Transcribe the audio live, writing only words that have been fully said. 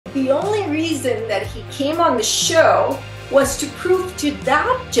The only reason that he came on the show was to prove to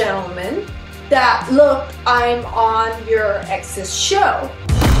that gentleman that, look, I'm on your ex's show.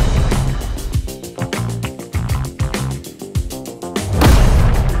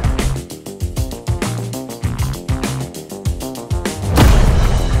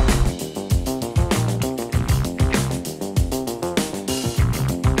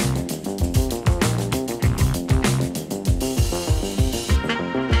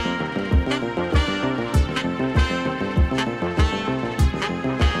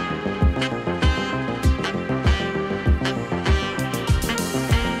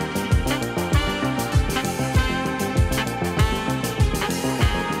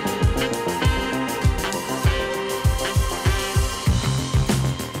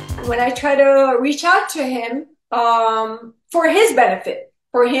 When I try to reach out to him for his benefit,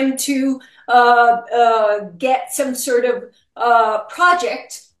 for him to get some sort of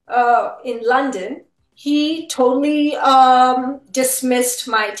project in London, he totally dismissed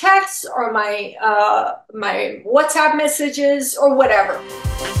my texts or my WhatsApp messages or whatever.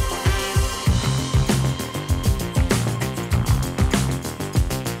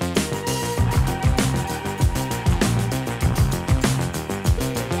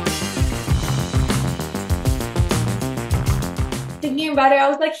 Thinking about it, I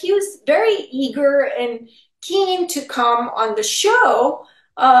was like, he was very eager and keen to come on the show.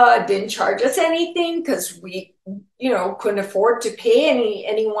 Didn't charge us anything because we, couldn't afford to pay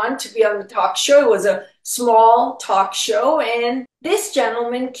anyone to be on the talk show. It was a small talk show, and this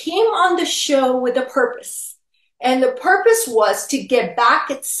gentleman came on the show with a purpose, and the purpose was to get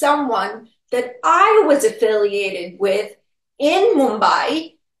back at someone that I was affiliated with in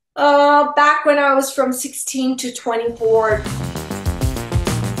Mumbai back when I was from 16 to 24.